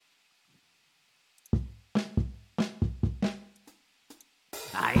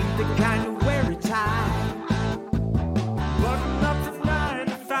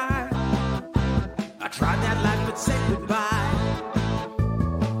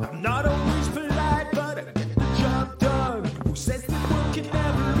not always polite, but I get the job done. Who says the world can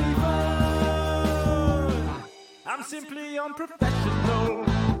never be fun? I'm simply unprofessional.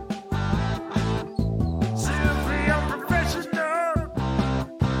 Simply unprofessional.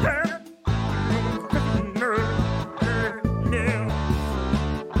 Yeah.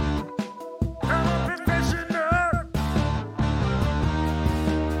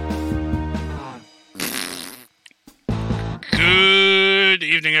 Good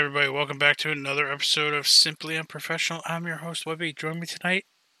evening, everybody. Welcome back to another episode of Simply Unprofessional. I'm your host, Webby. Join me tonight?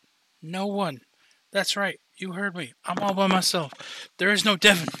 No one. That's right. You heard me. I'm all by myself. There is no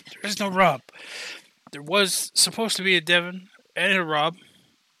Devin. There is no Rob. There was supposed to be a Devin and a Rob,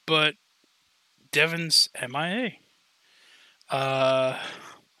 but Devin's MIA.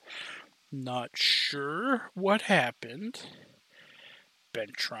 Not sure what happened.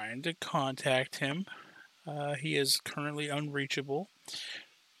 Been trying to contact him. He is currently unreachable.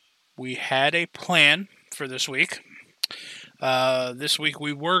 We had a plan for this week. This week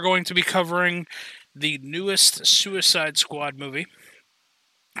we were going to be covering the newest Suicide Squad movie.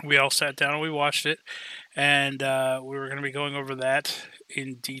 We all sat down and we watched it, and we were going to be going over that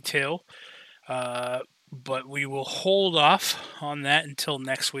in detail. But we will hold off on that until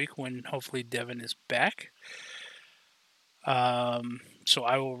next week when hopefully Devin is back. So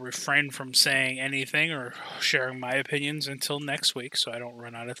I will refrain from saying anything or sharing my opinions until next week so I don't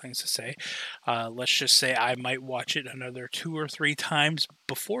run out of things to say. Let's just say I might watch it another 2 or 3 times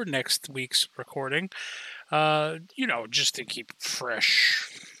before next week's recording. Just to keep fresh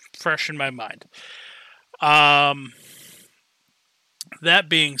in my mind. That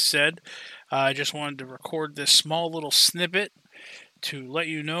being said, I just wanted to record this small little snippet to let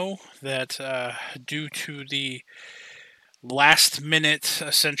you know that due to the last minute,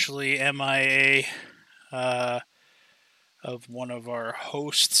 essentially, MIA of one of our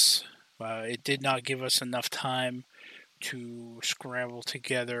hosts, it did not give us enough time to scramble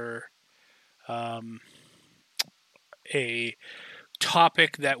together a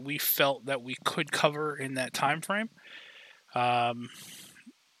topic that we felt that we could cover in that time frame.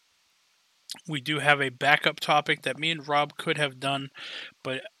 We do have a backup topic that me and Rob could have done,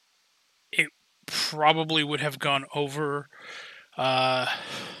 but it probably would have gone over the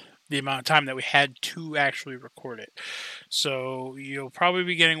amount of time that we had to actually record it. So you'll probably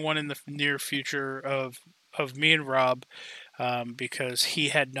be getting one in the near future of me and Rob, because he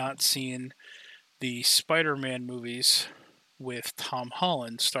had not seen the Spider-Man movies with Tom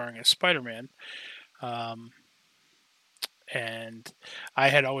Holland starring as Spider-Man. And I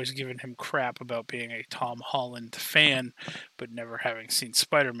had always given him crap about being a Tom Holland fan, but never having seen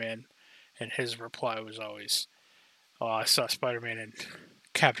Spider-Man. And his reply was always, "Oh, I saw Spider-Man in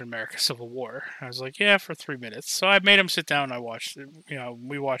Captain America: Civil War." I was like, "Yeah, for 3 minutes." So I made him sit down. And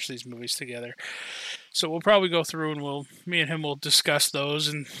we watched these movies together. So we'll probably go through and me and him will discuss those,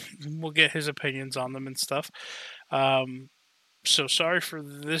 and we'll get his opinions on them and stuff. So sorry for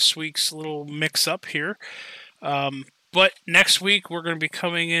this week's little mix-up here. But next week we're going to be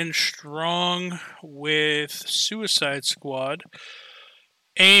coming in strong with Suicide Squad.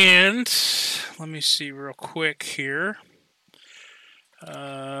 And let me see real quick here.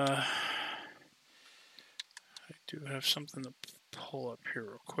 I do have something to pull up here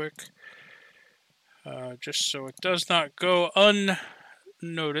real quick. Just so it does not go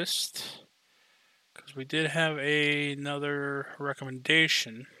unnoticed. Because we did have another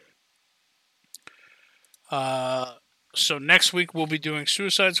recommendation. So next week we'll be doing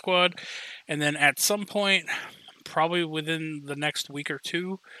Suicide Squad. And then at some point, probably within the next week or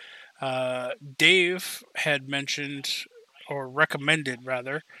two, Dave had mentioned, or recommended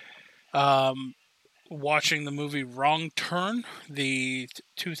rather, watching the movie Wrong Turn, the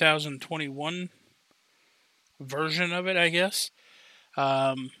 2021 version of it, I guess.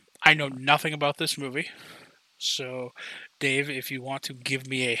 I know nothing about this movie. So, Dave, if you want to give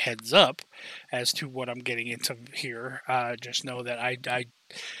me a heads up as to what I'm getting into here, just know that I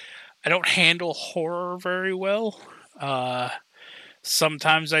don't handle horror very well.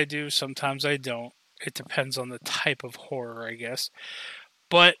 Sometimes I do, sometimes I don't. It depends on the type of horror, I guess.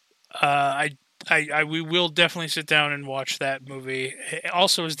 But we will definitely sit down and watch that movie.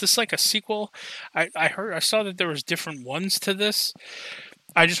 Also, is this like a sequel? I saw that there was different ones to this.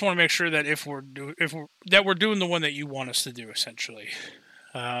 I just want to make sure that if we're doing the one that you want us to do, essentially,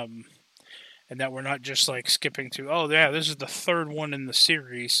 and that we're not just like skipping to, oh yeah, this is the third one in the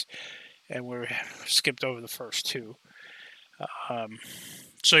series, and we're skipped over the first two.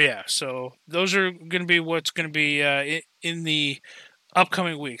 So those are going to be what's going to be in the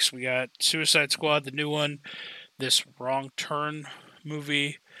upcoming weeks. We got Suicide Squad, the new one, this Wrong Turn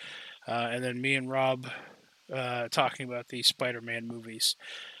movie, and then me and Rob talking about the Spider-Man movies.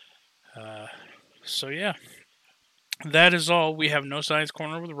 So yeah, that is all. We have no science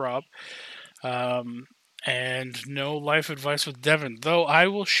corner with Rob, um, and no life advice with Devin. Though I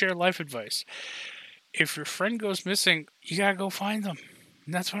will share life advice. If your friend goes missing, you gotta go find them.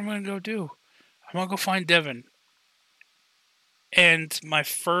 And that's what I'm gonna go do. I'm gonna go find Devin. And my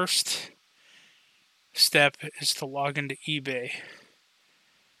first step is to log into eBay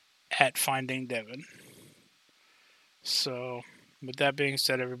at Finding Devin. So, with that being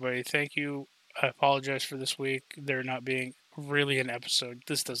said, everybody, thank you. I apologize for this week. There not being really an episode.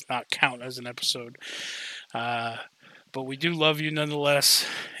 This does not count as an episode. Uh, but we do love you nonetheless,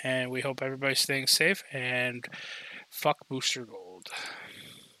 and we hope everybody's staying safe. And fuck Booster Gold.